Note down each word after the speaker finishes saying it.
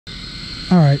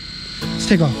All right, let's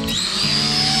take off.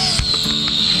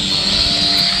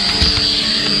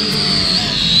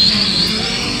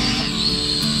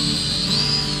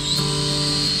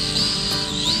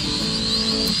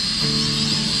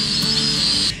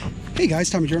 Hey guys,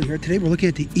 Tommy Jordan here. Today we're looking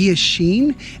at the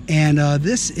Eachine, and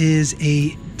this is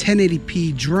a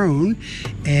 1080p drone,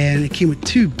 and it came with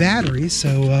 2 batteries,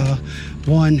 so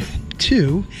 1,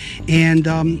 2, and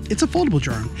it's a foldable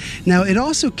drone. Now it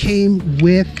also came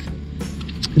with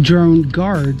drone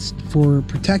guards for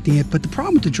protecting it, but the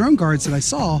problem with the drone guards that I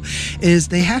saw is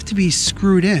they have to be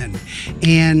screwed in,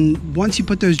 and once you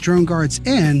put those drone guards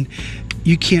in,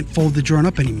 you can't fold the drone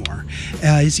up anymore.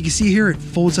 As you can see here, it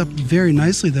folds up very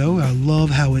nicely though. I love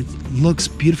how it looks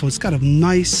beautiful. It's got a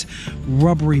nice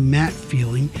rubbery matte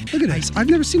feeling. Look at this, I've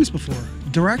never seen this before.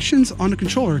 Directions on the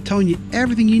controller telling you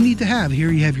everything you need to have.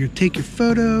 Here you have your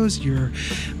photos, your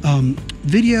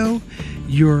video,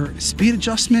 your speed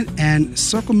adjustment, and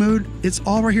circle mode. It's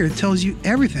all right here. It tells you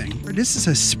everything. This is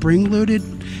a spring-loaded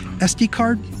SD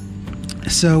card.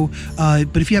 So,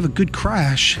 but if you have a good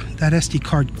crash, that SD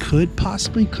card could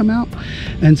possibly come out.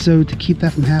 And so to keep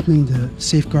that from happening, to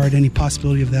safeguard any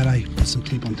possibility of that, I put some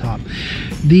tape on top.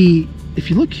 If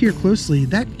you look here closely,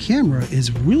 that camera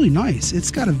is really nice.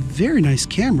 It's got a very nice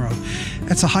camera.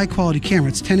 That's a high quality camera.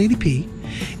 It's 1080p.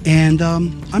 And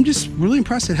I'm just really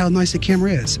impressed at how nice the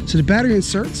camera is. So the battery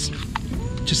inserts,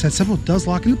 just that simple, it does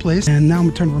lock into place. And now I'm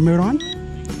gonna turn the remote on.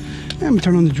 And I'm gonna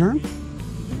turn on the drone.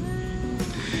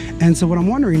 And so what I'm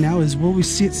wondering now is, will we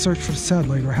see it search for the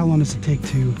satellite, or how long does it take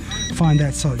to find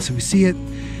that satellite? So we see it,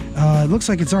 it looks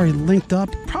like it's already linked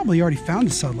up, probably already found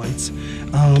the satellites.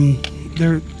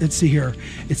 Let's see here.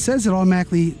 It says it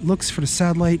automatically looks for the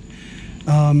satellite.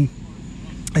 I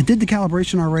did the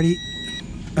calibration already.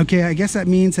 Okay, I guess that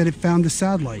means that it found the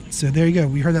satellite. So there you go,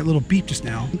 we heard that little beep just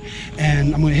now.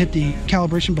 And I'm gonna hit the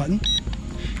calibration button,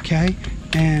 okay?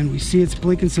 And we see it's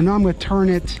blinking, so now I'm gonna turn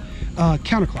it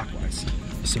counterclockwise.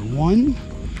 So 1,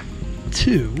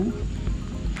 2,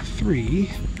 3,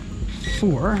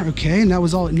 4. Okay, and that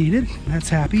was all it needed. That's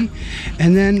happy.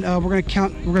 And then we're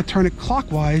gonna turn it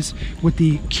clockwise with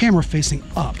the camera facing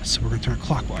up. So we're gonna turn it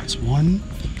clockwise. 1,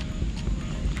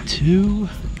 2,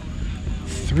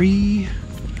 3,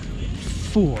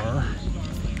 4.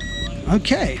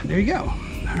 Okay, there you go.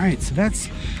 All right, so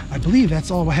I believe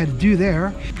that's all I had to do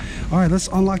there. All right, let's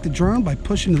unlock the drone by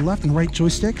pushing the left and right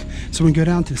joystick, so we can go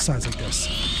down to the sides like this.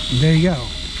 And there you go.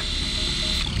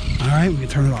 All right, we can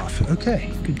turn it off.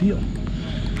 Okay, good deal.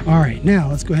 All right, now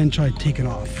let's go ahead and try to take it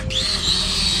off.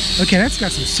 Okay, that's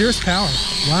got some serious power.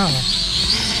 Wow.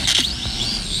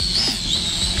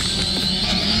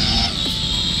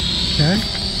 Okay.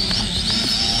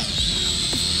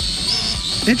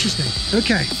 Interesting.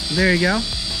 Okay, there you go.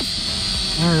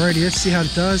 Alrighty, let's see how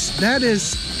it does. That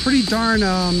is pretty darn,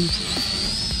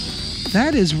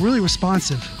 that is really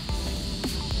responsive.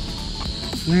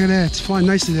 Look at that, it's flying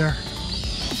nicely there.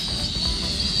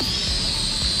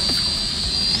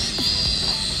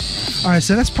 Alright,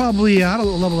 so that's probably, I don't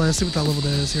know what level that is. See what that level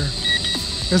that is here.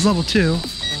 There's level 2, and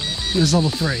there's level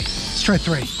 3. Let's try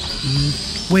 3.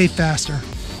 Way faster.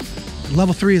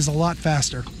 Level 3 is a lot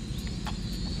faster.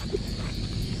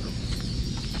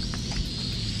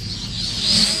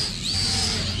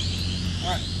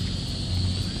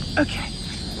 Okay,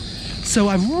 so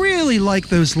I really like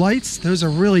those lights. Those are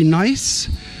really nice.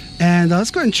 And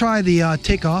let's go ahead and try the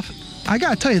takeoff. I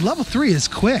gotta tell you, level 3 is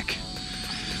quick.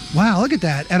 Wow, look at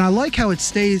that. And I like how it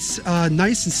stays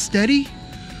nice and steady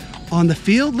on the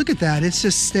field. Look at that, it's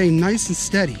just staying nice and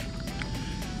steady.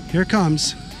 Here it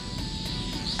comes.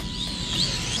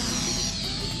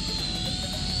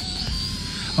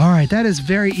 All right, that is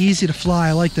very easy to fly.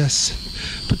 I like this.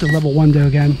 Put the level 1 down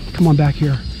again. Come on back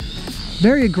here.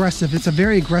 Very aggressive. It's a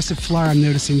very aggressive flyer, I'm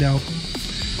noticing though.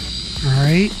 All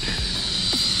right.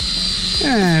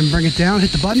 And bring it down,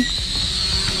 hit the button.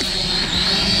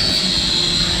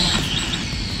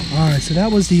 All right, so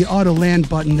that was the auto land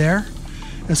button there.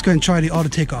 Let's go ahead and try the auto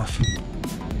takeoff.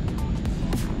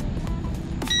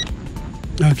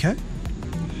 Okay.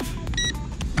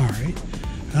 All right.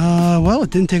 Well,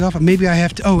 it didn't take off. Maybe I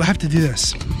have to, I have to do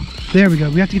this. There we go.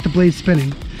 We have to get the blade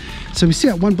spinning. So we see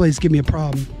that one blade's giving me a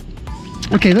problem.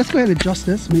 Okay, let's go ahead and adjust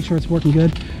this, make sure it's working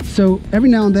good. So every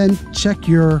now and then, check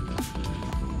your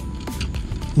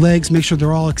legs, make sure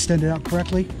they're all extended out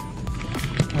correctly.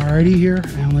 Alrighty here,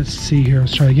 and let's see here,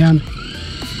 let's try again.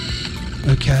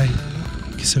 Okay,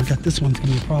 so we got this one's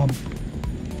gonna be a problem.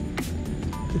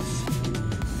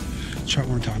 Let's try it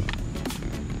one more time.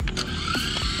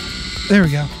 There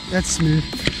we go, that's smooth.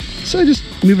 So just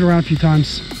move it around a few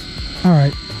times. All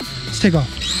right, let's take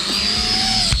off.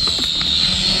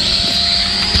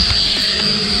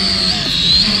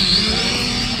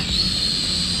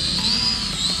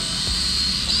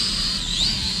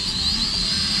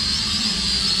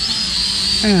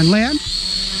 And land.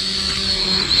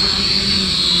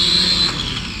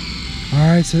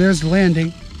 Alright, so there's the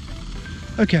landing.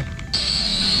 Okay.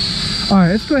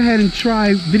 Alright, let's go ahead and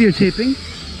try videotaping.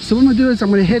 So what I'm going to do is I'm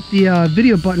going to hit the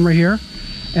video button right here,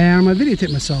 and I'm going to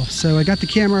videotape myself. So I got the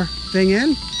camera thing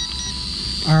in.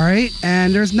 Alright,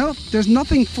 and there's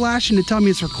nothing flashing to tell me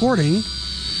it's recording.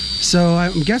 So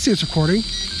I'm guessing it's recording.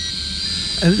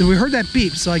 And we heard that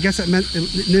beep, so I guess that meant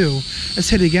it knew. Let's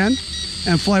hit it again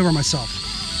and fly over myself.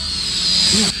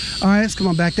 Alright, let's come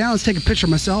on back down. Let's take a picture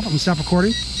of myself. I'm going to stop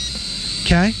recording.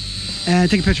 Okay, and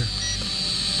take a picture.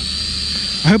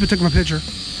 I hope it took my picture.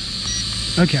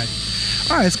 Okay.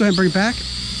 Alright, let's go ahead and bring it back.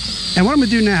 And what I'm going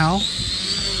to do now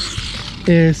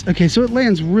is, okay, so it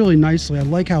lands really nicely. I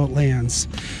like how it lands.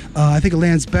 I think it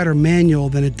lands better manual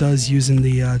than it does using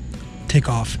the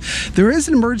Takeoff. There is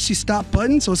an emergency stop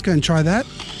button, so let's go ahead and try that.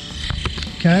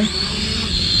 Okay.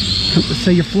 Let's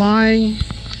say you're flying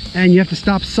and you have to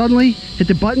stop suddenly. Hit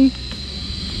the button.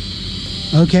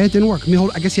 Okay, it didn't work.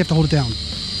 I guess you have to hold it down.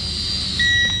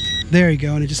 There you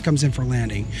go, and it just comes in for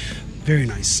landing. Very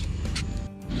nice.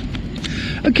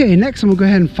 Okay, next I'm gonna go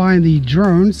ahead and find the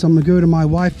drone. So I'm gonna go to my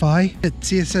Wi-Fi.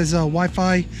 See, it says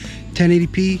Wi-Fi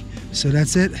 1080p. So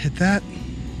that's it. Hit that.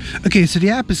 Okay, so the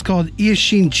app is called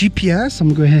Eachine GPS. I'm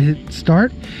gonna go ahead and hit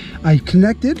start. I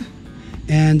connected.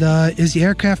 And is the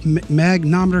aircraft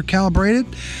magnometer calibrated?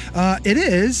 It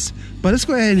is, but let's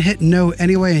go ahead and hit no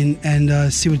anyway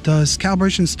and see what it does.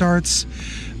 Calibration starts.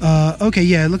 Okay,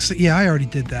 yeah, it looks like, yeah, I already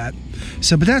did that.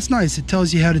 So, but that's nice. It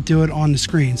tells you how to do it on the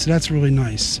screen, so that's really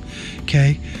nice.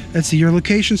 Okay, let's see. Your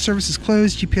location service is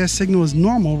closed. GPS signal is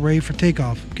normal, ready for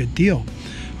takeoff. Good deal.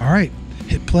 All right,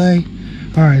 hit play.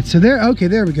 All right, so there. Okay,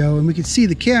 there we go, and we can see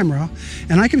the camera,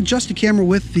 and I can adjust the camera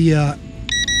with the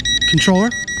controller.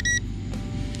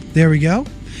 There we go.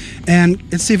 And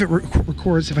let's see if it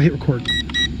records, if I hit record.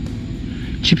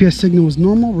 GPS signal is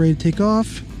normal, ready to take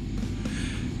off.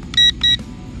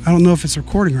 I don't know if it's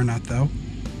recording or not though.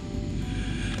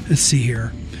 Let's see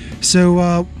here.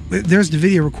 So there's the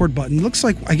video record button. Looks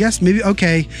like, I guess maybe,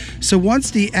 okay. So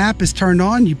once the app is turned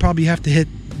on, you probably have to hit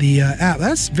the app.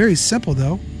 That's very simple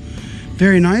though.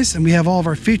 Very nice. And we have all of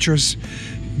our features.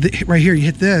 Right here, you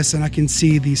hit this and I can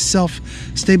see the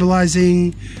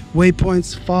self-stabilizing,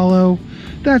 waypoints, follow.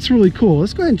 That's really cool.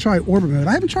 Let's go ahead and try orbit mode.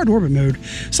 I haven't tried orbit mode.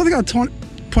 Something I'll point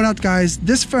out, guys,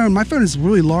 this phone, my phone is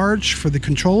really large for the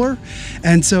controller,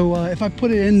 and so if I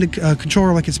put it in the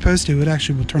controller like it's supposed to, it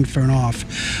actually will turn the phone off.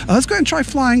 Let's go ahead and try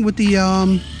flying with the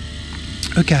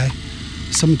okay,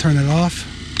 so I'm gonna turn it off.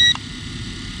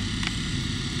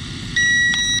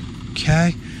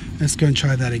 Okay, let's go and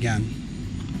try that again.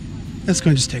 Let's go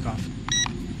and just take off.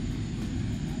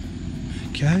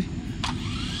 Okay.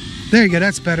 There you go,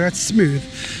 that's better, that's smooth.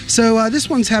 So this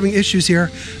one's having issues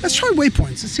here. Let's try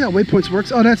Waypoints. Let's see how Waypoints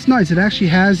works. Oh, that's nice. It actually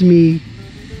has me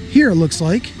here, it looks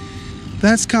like.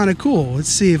 That's kind of cool. Let's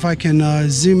see if I can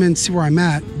zoom in, see where I'm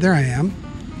at. There I am.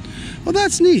 Well,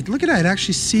 that's neat. Look at that, it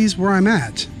actually sees where I'm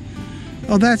at.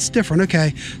 Oh, that's different,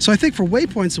 okay. So I think for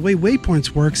Waypoints, the way Waypoints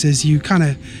works is you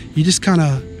just kind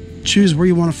of choose where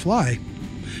you want to fly.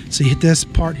 So you hit this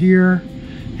part here,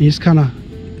 and you just kind of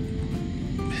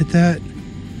hit that.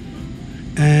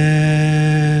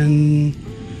 And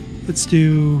let's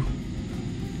do,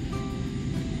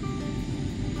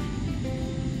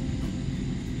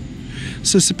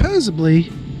 so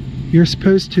supposedly you're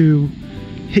supposed to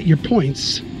hit your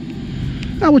points.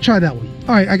 I will try that one.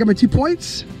 All right, I got my 2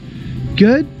 points.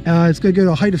 Good. It's going to go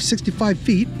to a height of 65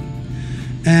 feet.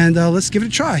 And let's give it a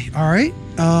try. All right.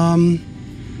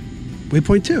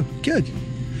 Waypoint 2. Good.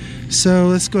 So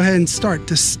let's go ahead and start.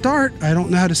 To start, I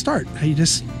don't know how to start. How you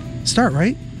just start,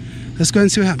 right? Let's go ahead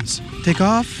and see what happens. Take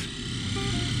off.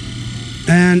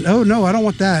 And oh no, I don't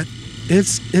want that.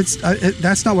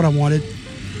 That's not what I wanted.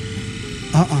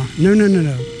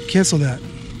 No. Cancel that.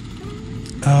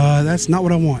 That's not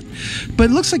what I want. But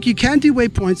it looks like you can do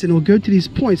waypoints, and it will go to these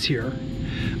points here.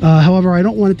 However, I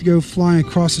don't want it to go flying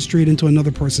across the street into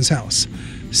another person's house.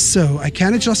 So I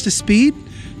can adjust the speed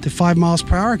to 5 miles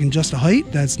per hour. I can adjust the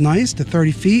height. That's nice, to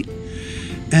 30 feet.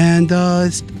 And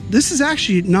this is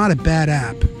actually not a bad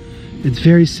app. It's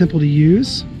very simple to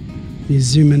use. You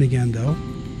zoom in again though.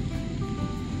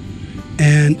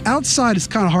 And outside it's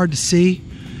kind of hard to see,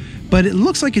 but it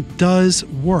looks like it does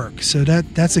work. So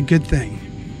that's a good thing.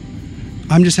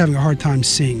 I'm just having a hard time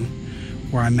seeing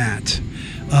where I'm at.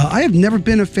 I have never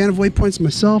been a fan of waypoints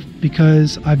myself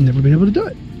because I've never been able to do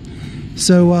it.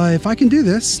 So if I can do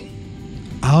this,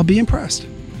 I'll be impressed.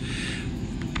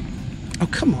 Oh,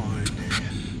 come on.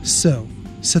 So,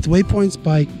 set the waypoints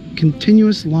by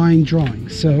continuous line drawing.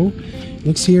 So,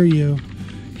 looks here, you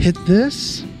hit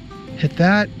this, hit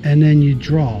that, and then you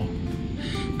draw.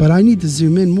 But I need to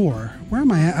zoom in more. Where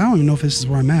am I at? I don't even know if this is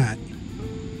where I'm at.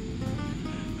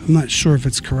 I'm not sure if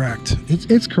it's correct.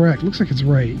 It's correct. Looks like it's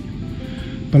right.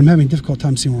 But I'm having a difficult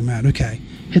time seeing where I'm at. Okay.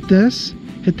 Hit this,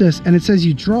 and it says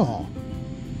you draw.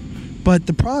 But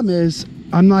the problem is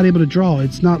I'm not able to draw.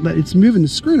 It's moving the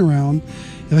screen around.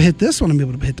 If I hit this one, I'm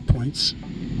able to hit the points.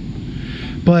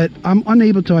 But I'm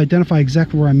unable to identify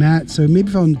exactly where I'm at. So maybe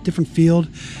if I'm in a different field.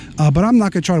 But I'm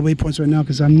not going to try the waypoints right now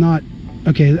because I'm not.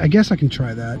 Okay, I guess I can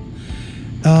try that.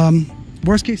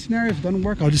 Worst case scenario, if it doesn't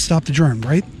work, I'll just stop the drone,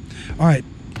 right? All right,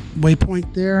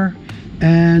 waypoint there.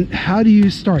 And how do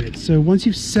you start it? So once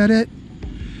you've set it,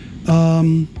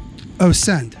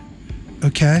 send.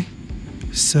 Okay,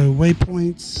 so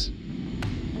waypoints,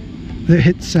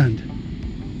 hit send.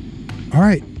 All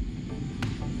right.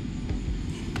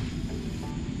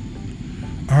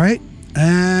 All right,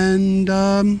 and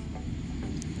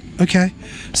okay,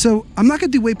 so I'm not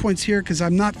going to do waypoints here because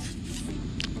I'm not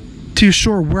too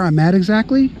sure where I'm at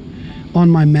exactly on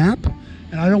my map,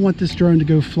 and I don't want this drone to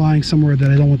go flying somewhere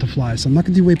that I don't want to fly, so I'm not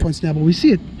going to do waypoints now, but we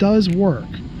see it does work,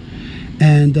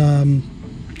 and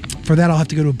for that I'll have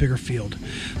to go to a bigger field.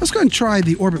 Let's go ahead and try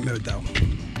the orbit mode though.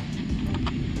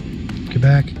 Go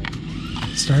back,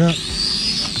 start up.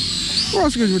 We're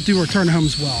also going to do return home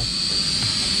as well.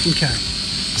 Okay.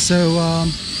 So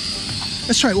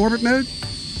let's try orbit mode,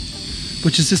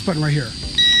 which is this button right here.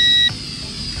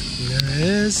 There it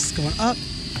is, going up.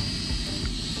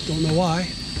 Don't know why.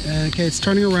 Okay, it's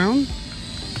turning around.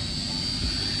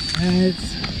 And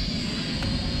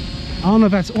I don't know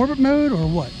if that's orbit mode or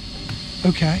what.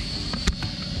 Okay.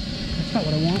 That's not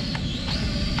what I want.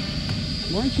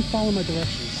 Why don't you follow my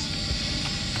directions?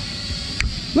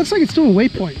 Looks like it's doing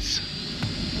waypoints.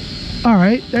 All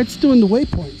right, that's doing the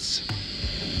waypoints.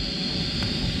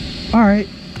 All right,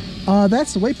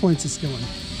 that's the waypoints it's doing.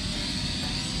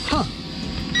 Huh.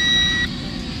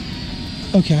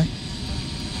 Okay.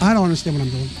 I don't understand what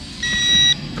I'm doing.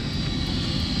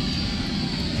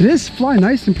 It is flying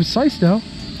nice and precise though.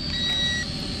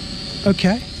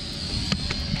 Okay.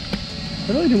 I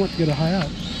really didn't want to go to high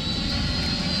up.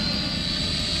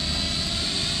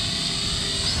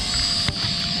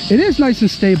 It is nice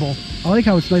and stable. I like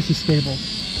how it's nice and stable.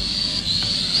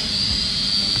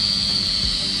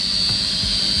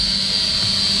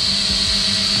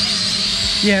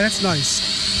 Yeah, that's nice.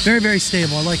 Very, very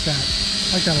stable. I like that.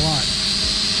 I like that a lot.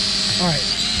 All right.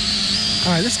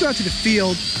 All right, let's go out to the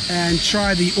field and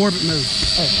try the orbit mode.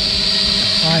 Oh.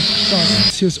 All right, sorry.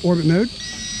 Here's orbit mode.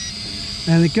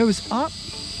 And it goes up.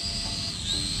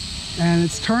 And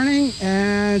it's turning,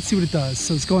 and let's see what it does.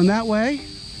 So it's going that way.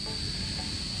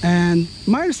 And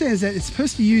my understanding is that it's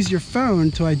supposed to use your phone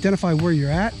to identify where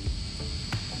you're at.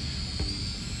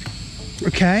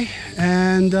 Okay,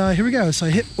 and here we go. So I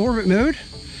hit orbit mode.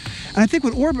 And I think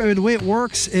with orbit mode, the way it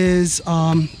works is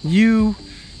you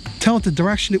tell it the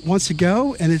direction it wants to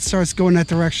go, and it starts going that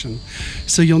direction.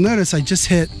 So you'll notice I just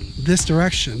hit this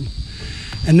direction,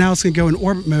 and now it's gonna go in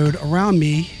orbit mode around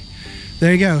me.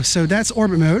 There you go, so that's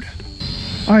orbit mode.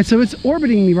 All right, so it's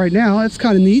orbiting me right now. That's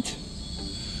kind of neat.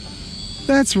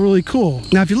 That's really cool.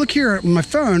 Now, if you look here on my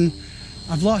phone,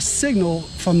 I've lost signal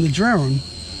from the drone,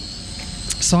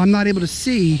 so I'm not able to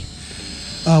see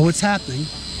what's happening.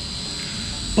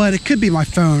 But it could be my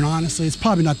phone, honestly. It's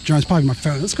probably not the drone, it's probably my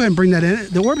phone. Let's go ahead and bring that in.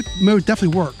 The orbit mode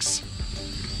definitely works.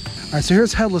 All right, so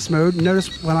here's headless mode.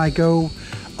 Notice when I go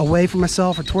away from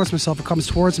myself or towards myself, it comes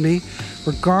towards me.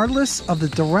 Regardless of the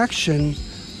direction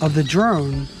of the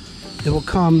drone, it will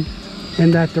come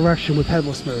in that direction with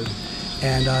headless mode.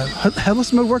 And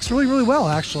headless mode works really, really well,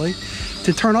 actually.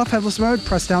 To turn off headless mode,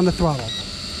 press down the throttle.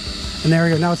 And there we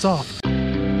go, now it's off.